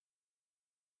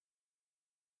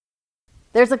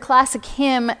There's a classic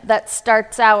hymn that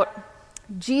starts out,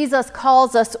 "Jesus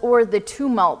calls us o'er the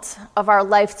tumult of our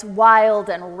life's wild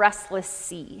and restless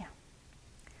sea."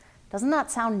 Doesn't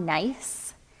that sound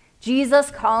nice?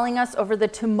 Jesus calling us over the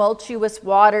tumultuous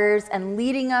waters and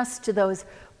leading us to those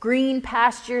green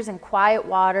pastures and quiet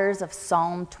waters of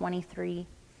Psalm 23.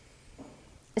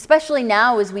 Especially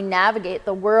now as we navigate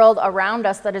the world around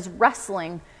us that is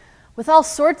wrestling with all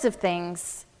sorts of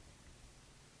things,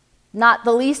 not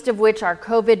the least of which are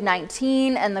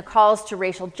COVID-19 and the calls to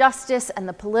racial justice and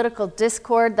the political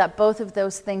discord that both of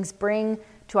those things bring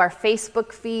to our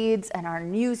Facebook feeds and our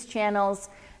news channels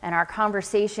and our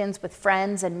conversations with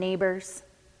friends and neighbors.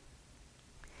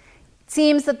 It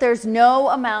seems that there's no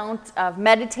amount of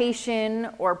meditation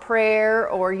or prayer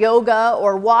or yoga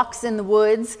or walks in the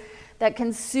woods that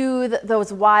can soothe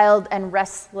those wild and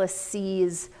restless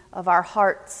seas of our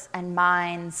hearts and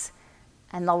minds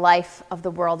and the life of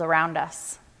the world around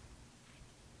us.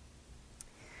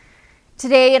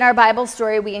 Today in our Bible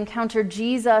story, we encounter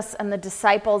Jesus and the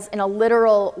disciples in a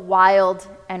literal wild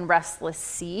and restless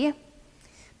sea.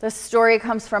 The story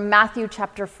comes from Matthew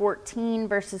chapter 14,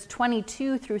 verses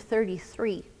 22 through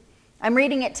 33. I'm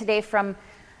reading it today from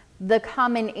the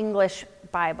Common English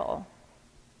Bible.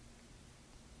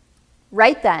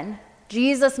 Right then,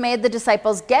 Jesus made the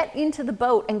disciples get into the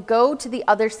boat and go to the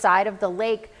other side of the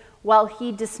lake while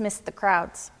he dismissed the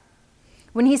crowds.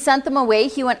 When he sent them away,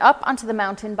 he went up onto the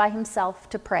mountain by himself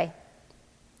to pray.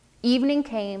 Evening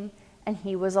came, and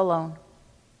he was alone.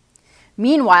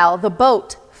 Meanwhile, the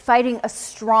boat, fighting a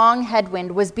strong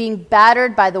headwind, was being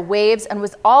battered by the waves and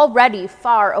was already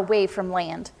far away from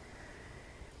land.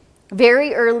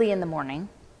 Very early in the morning,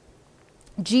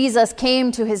 Jesus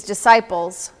came to his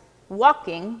disciples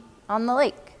walking on the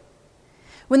lake.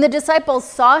 When the disciples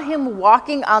saw him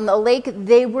walking on the lake,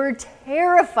 they were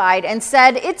terrified and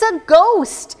said, "It's a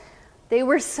ghost!" They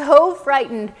were so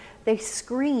frightened, they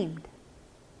screamed.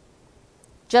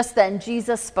 Just then,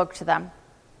 Jesus spoke to them.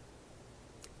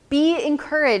 "Be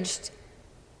encouraged.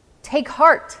 Take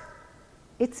heart.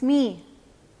 It's me.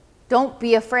 Don't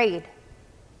be afraid."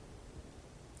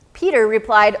 Peter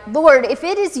replied, "Lord, if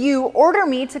it is you, order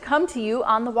me to come to you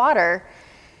on the water."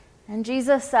 And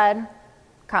Jesus said,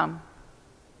 "Come."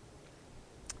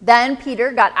 Then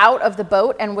Peter got out of the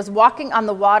boat and was walking on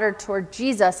the water toward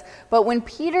Jesus. But when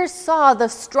Peter saw the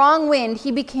strong wind,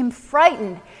 he became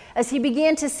frightened. As he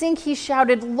began to sink, he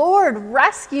shouted, "Lord,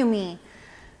 rescue me."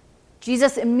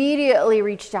 Jesus immediately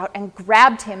reached out and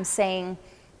grabbed him, saying,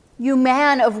 "You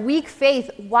man of weak faith,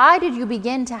 why did you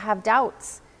begin to have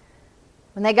doubts?"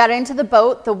 When they got into the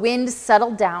boat, the wind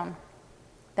settled down.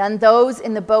 Then those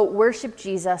in the boat worshiped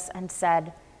Jesus and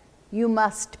said, "You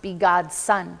must be God's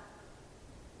son."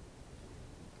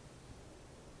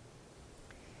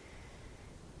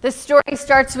 This story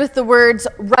starts with the words,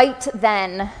 "right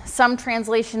then." Some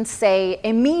translations say,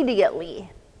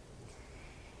 "immediately."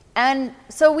 And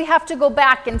so we have to go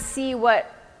back and see what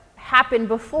happened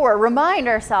before, remind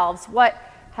ourselves what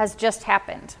has just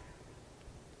happened.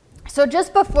 So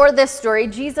just before this story,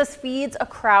 Jesus feeds a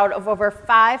crowd of over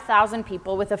 5,000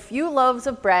 people with a few loaves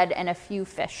of bread and a few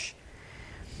fish.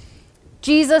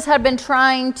 Jesus had been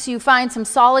trying to find some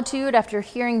solitude after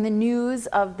hearing the news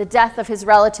of the death of his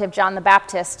relative, John the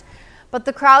Baptist, but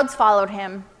the crowds followed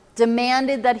him,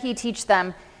 demanded that he teach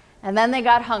them, and then they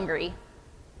got hungry.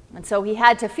 And so he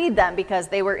had to feed them because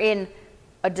they were in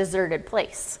a deserted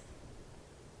place.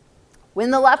 When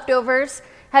the leftovers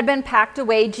had been packed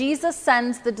away, Jesus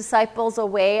sends the disciples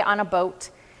away on a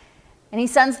boat, and he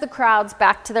sends the crowds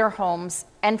back to their homes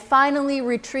and finally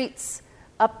retreats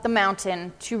up the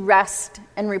mountain to rest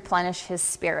and replenish his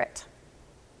spirit.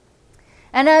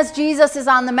 And as Jesus is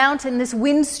on the mountain, this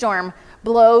windstorm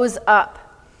blows up.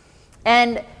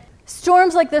 And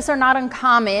storms like this are not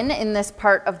uncommon in this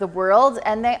part of the world,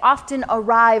 and they often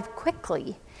arrive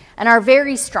quickly and are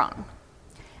very strong.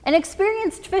 And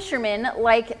experienced fishermen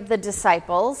like the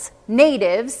disciples,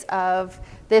 natives of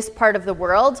this part of the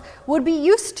world, would be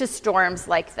used to storms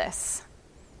like this.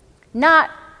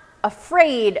 Not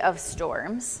afraid of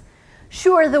storms.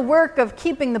 Sure, the work of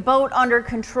keeping the boat under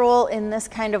control in this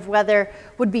kind of weather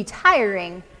would be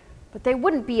tiring, but they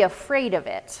wouldn't be afraid of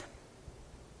it.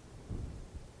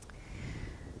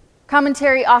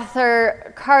 Commentary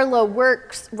author Carla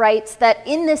Works writes that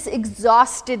in this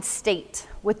exhausted state,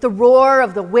 with the roar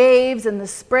of the waves and the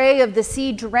spray of the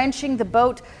sea drenching the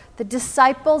boat, the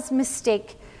disciples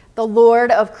mistake the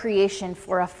Lord of creation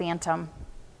for a phantom.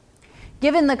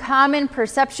 Given the common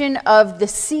perception of the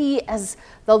sea as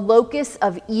the locus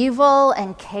of evil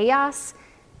and chaos,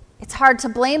 it's hard to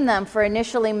blame them for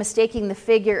initially mistaking the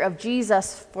figure of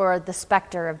Jesus for the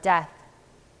specter of death.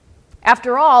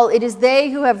 After all, it is they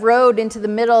who have rowed into the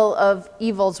middle of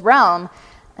evil's realm,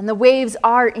 and the waves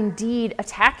are indeed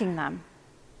attacking them.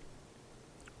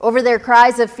 Over their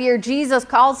cries of fear, Jesus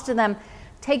calls to them,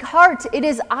 "Take heart, it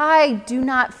is I, do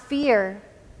not fear."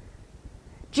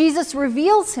 Jesus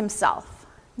reveals himself,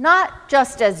 not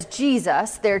just as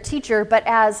Jesus, their teacher, but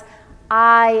as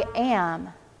I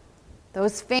am.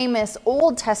 Those famous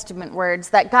Old Testament words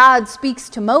that God speaks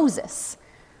to Moses.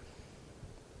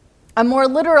 A more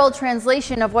literal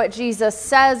translation of what Jesus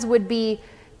says would be,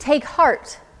 "Take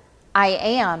heart, I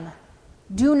am.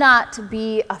 Do not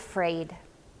be afraid."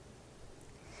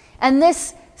 And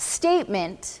this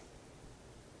statement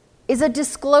is a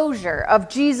disclosure of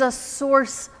Jesus'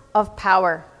 source of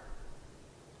power.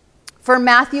 For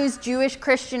Matthew's Jewish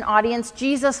Christian audience,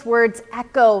 Jesus' words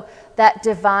echo that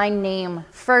divine name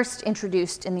first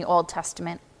introduced in the Old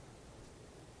Testament.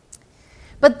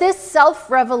 But this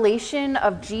self-revelation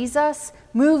of Jesus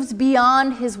moves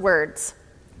beyond his words.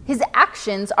 His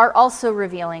actions are also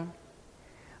revealing.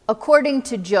 According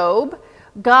to Job,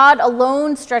 God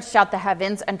alone stretched out the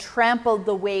heavens and trampled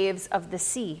the waves of the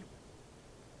sea.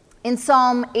 In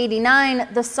Psalm 89,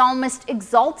 the psalmist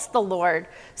exalts the Lord,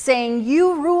 saying,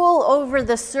 "You rule over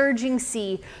the surging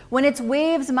sea. When its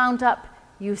waves mount up,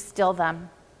 you still them."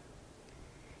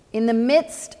 In the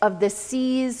midst of the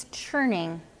sea's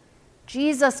churning,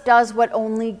 Jesus does what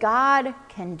only God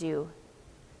can do: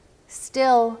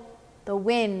 still the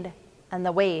wind and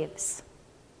the waves.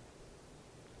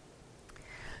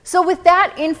 So with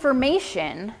that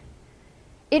information,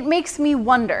 it makes me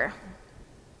wonder,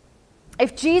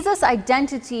 if Jesus'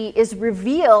 identity is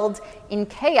revealed in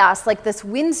chaos like this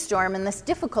windstorm and this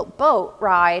difficult boat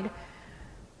ride,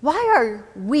 why are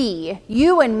we,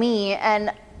 you and me,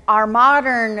 and our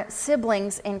modern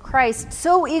siblings in Christ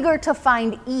so eager to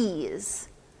find ease?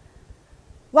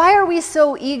 Why are we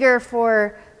so eager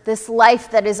for this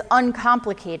life that is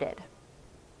uncomplicated?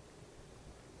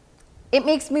 It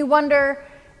makes me wonder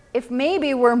if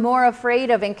maybe we're more afraid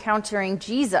of encountering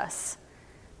Jesus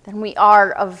than we are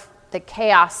of the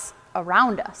chaos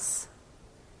around us.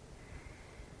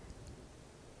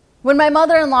 When my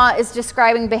mother-in-law is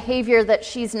describing behavior that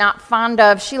she's not fond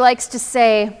of, she likes to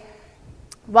say,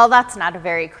 "Well, that's not a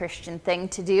very Christian thing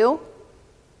to do."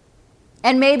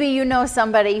 And maybe you know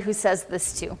somebody who says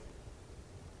this too.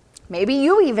 Maybe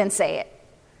you even say it.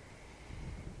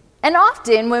 And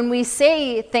often when we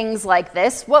say things like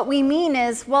this, what we mean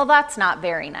is, "Well, that's not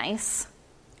very nice,"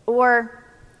 or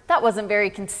 "That wasn't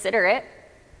very considerate,"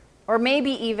 or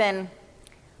maybe even,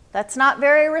 "That's not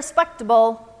very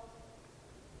respectable."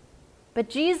 But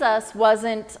Jesus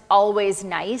wasn't always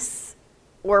nice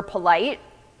or polite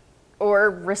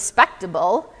or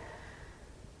respectable.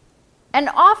 And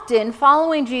often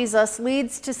following Jesus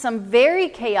leads to some very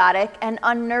chaotic and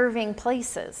unnerving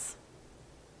places.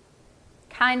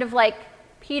 Kind of like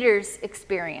Peter's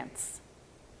experience.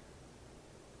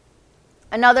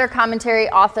 Another commentary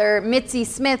author, Mitzi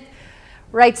Smith,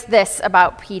 writes this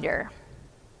about Peter.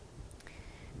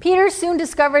 "Peter soon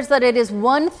discovers that it is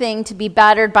one thing to be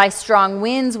battered by strong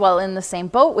winds while in the same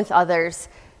boat with others.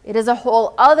 It is a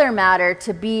whole other matter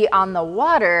to be on the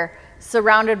water,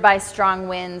 surrounded by strong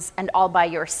winds and all by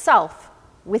yourself,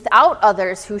 without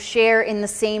others who share in the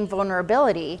same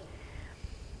vulnerability."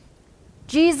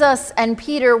 Jesus and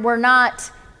Peter were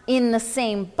not in the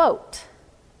same boat.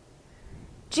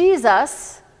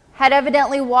 Jesus had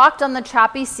evidently walked on the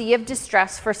choppy sea of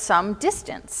distress for some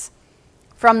distance,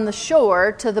 from the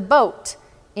shore to the boat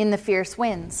in the fierce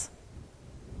winds.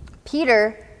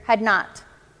 Peter had not.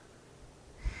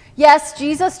 Yes,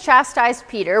 Jesus chastised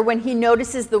Peter when he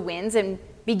notices the winds and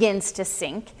begins to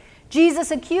sink.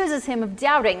 Jesus accuses him of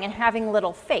doubting and having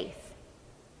little faith.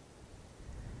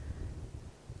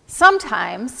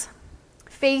 Sometimes,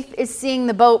 faith is seeing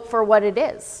the boat for what it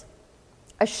is,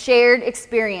 a shared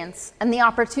experience and the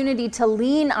opportunity to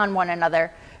lean on one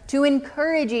another, to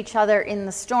encourage each other in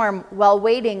the storm while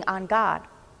waiting on God.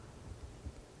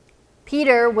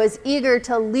 Peter was eager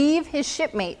to leave his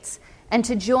shipmates and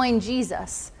to join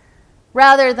Jesus,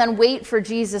 rather than wait for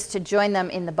Jesus to join them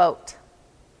in the boat.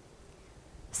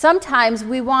 Sometimes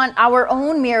we want our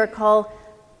own miracle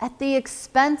at the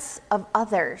expense of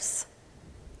others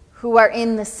who are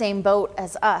in the same boat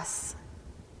as us.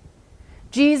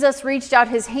 Jesus reached out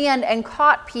his hand and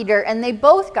caught Peter, and they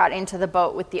both got into the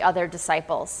boat with the other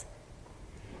disciples.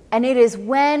 And it is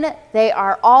when they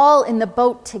are all in the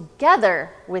boat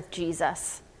together with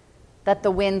Jesus that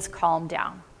the winds calm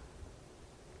down.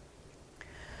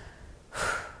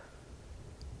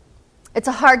 It's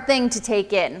a hard thing to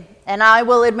take in, and I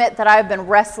will admit that I've been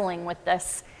wrestling with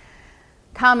this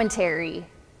commentary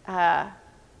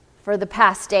for the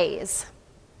past days.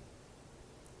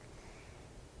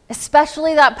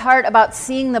 Especially that part about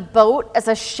seeing the boat as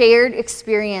a shared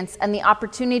experience and the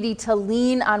opportunity to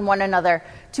lean on one another,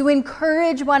 to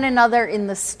encourage one another in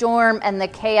the storm and the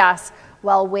chaos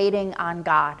while waiting on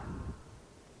God.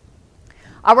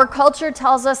 Our culture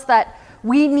tells us that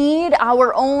we need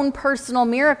our own personal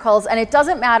miracles, and it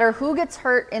doesn't matter who gets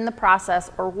hurt in the process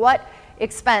or what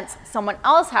expense someone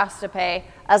else has to pay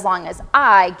as long as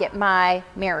I get my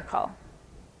miracle.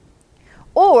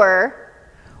 Or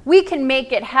we can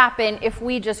make it happen if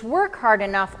we just work hard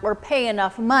enough or pay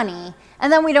enough money,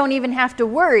 and then we don't even have to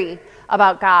worry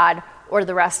about God or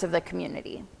the rest of the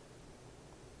community.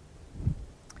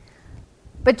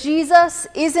 But Jesus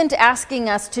isn't asking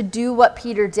us to do what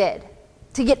Peter did,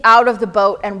 to get out of the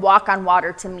boat and walk on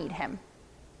water to meet him.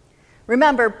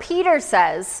 Remember, Peter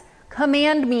says,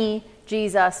 "Command me,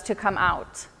 Jesus, to come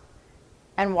out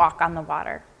and walk on the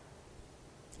water."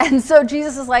 And so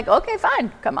Jesus is like, "Okay,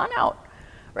 fine, come on out."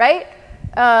 Right?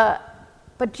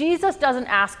 But Jesus doesn't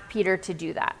ask Peter to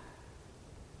do that.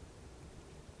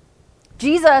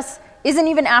 Jesus isn't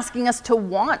even asking us to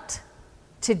want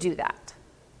to do that.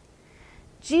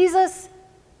 Jesus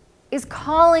is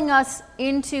calling us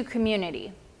into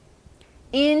community,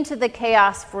 into the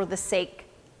chaos for the sake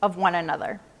of one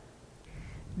another.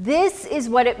 This is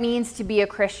what it means to be a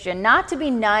Christian, not to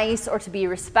be nice or to be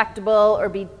respectable or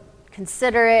be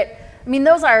considerate. I mean,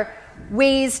 those are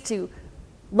ways to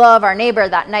love our neighbor,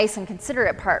 that nice and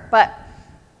considerate part, but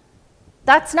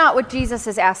that's not what Jesus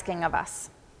is asking of us.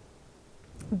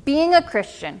 Being a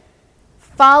Christian,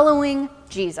 following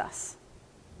Jesus,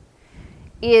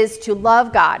 is to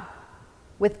love God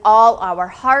with all our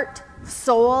heart,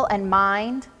 soul, and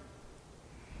mind,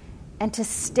 and to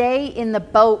stay in the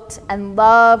boat and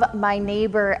love my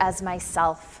neighbor as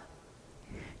myself,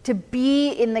 to be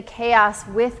in the chaos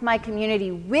with my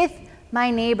community, with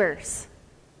my neighbors.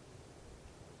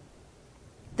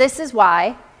 This is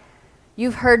why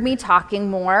you've heard me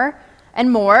talking more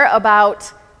and more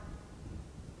about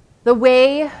the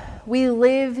way we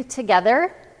live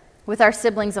together with our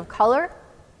siblings of color,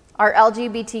 our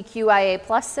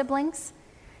LGBTQIA+ siblings,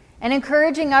 and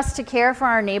encouraging us to care for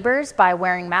our neighbors by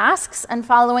wearing masks and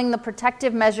following the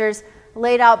protective measures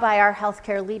laid out by our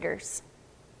healthcare leaders.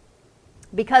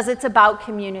 Because it's about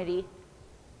community.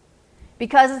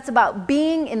 Because it's about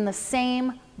being in the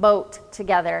same boat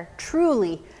together,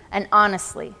 truly and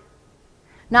honestly,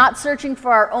 not searching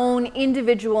for our own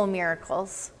individual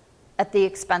miracles at the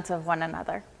expense of one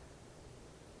another.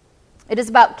 It is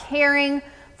about caring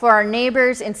for our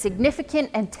neighbors in significant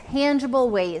and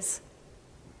tangible ways.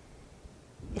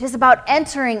 It is about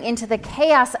entering into the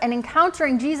chaos and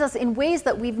encountering Jesus in ways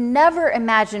that we've never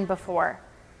imagined before.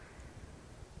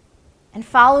 And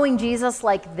following Jesus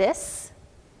like this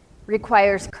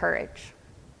requires courage.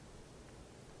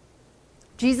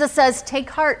 Jesus says, "Take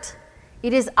heart.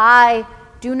 It is I.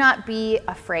 Do not be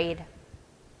afraid."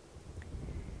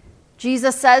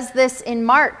 Jesus says this in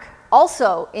Mark,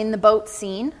 also in the boat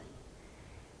scene.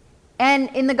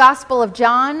 And in the Gospel of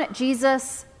John,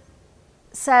 Jesus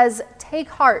says, "Take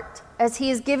heart," as he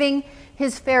is giving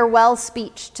his farewell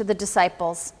speech to the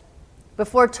disciples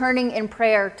before turning in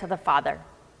prayer to the Father.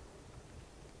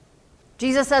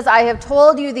 Jesus says, "I have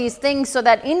told you these things so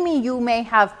that in me you may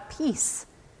have peace.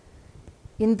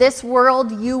 In this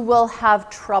world you will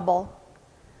have trouble,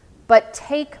 but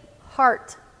take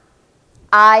heart.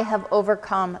 I have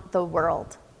overcome the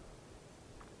world."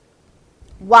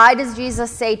 Why does Jesus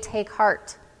say, "Take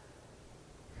heart"?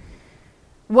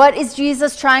 What is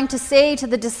Jesus trying to say to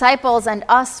the disciples and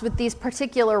us with these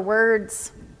particular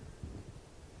words?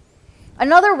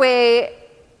 Another way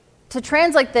to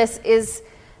translate this is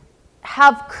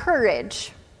have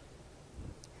courage.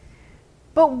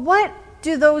 But what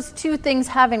do those two things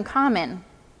have in common?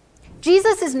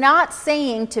 Jesus is not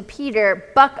saying to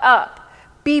Peter, "Buck up,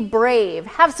 be brave,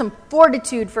 have some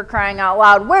fortitude, for crying out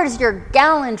loud. Where's your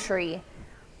gallantry?"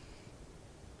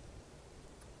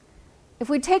 If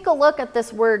we take a look at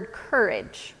this word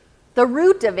courage, the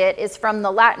root of it is from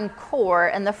the Latin cor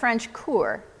and the French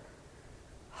coeur,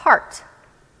 heart,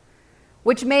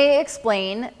 which may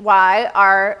explain why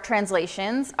our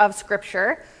translations of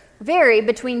Scripture vary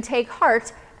between take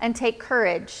heart and take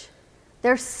courage.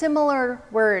 They're similar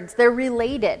words, they're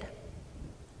related.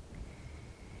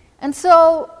 And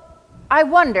so I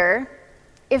wonder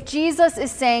if Jesus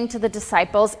is saying to the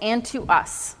disciples and to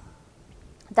us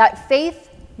that faith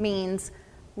means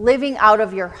living out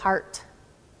of your heart.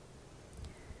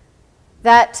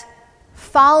 That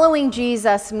following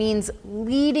Jesus means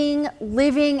leading,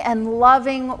 living, and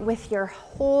loving with your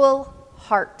whole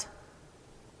heart.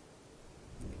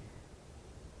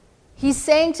 He's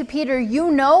saying to Peter, you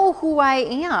know who I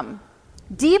am.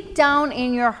 Deep down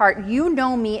in your heart, you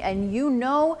know me and you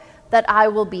know that I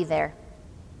will be there.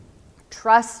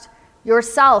 Trust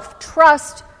yourself.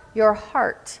 Trust your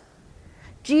heart.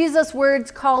 Jesus'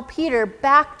 words call Peter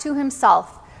back to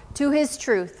himself, to his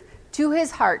truth, to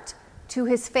his heart, to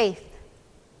his faith.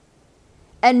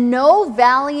 And no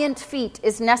valiant feat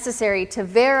is necessary to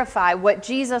verify what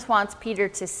Jesus wants Peter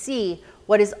to see,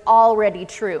 what is already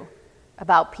true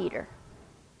about Peter.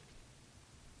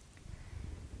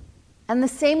 And the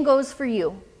same goes for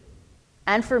you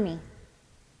and for me.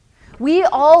 We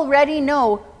already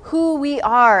know who we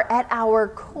are at our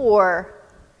core,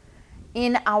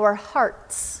 in our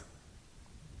hearts.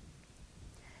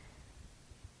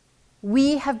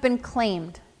 We have been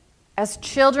claimed as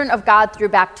children of God through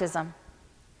baptism.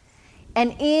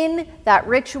 And in that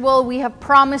ritual, we have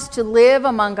promised to live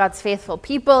among God's faithful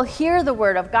people, hear the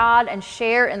word of God, and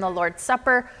share in the Lord's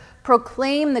Supper,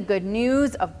 proclaim the good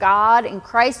news of God in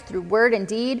Christ through word and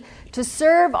deed, to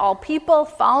serve all people,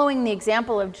 following the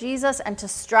example of Jesus, and to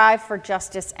strive for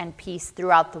justice and peace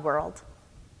throughout the world.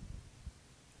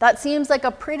 That seems like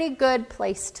a pretty good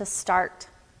place to start.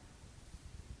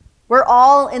 We're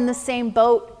all in the same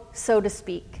boat, so to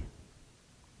speak.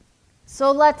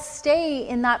 So let's stay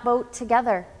in that boat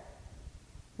together,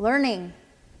 learning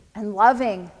and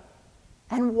loving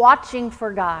and watching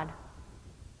for God.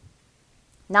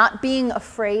 Not being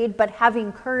afraid, but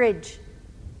having courage,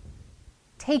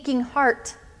 taking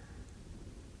heart,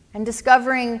 and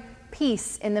discovering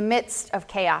peace in the midst of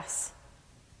chaos,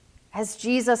 as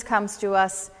Jesus comes to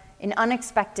us in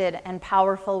unexpected and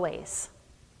powerful ways.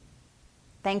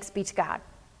 Thanks be to God.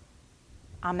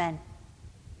 Amen.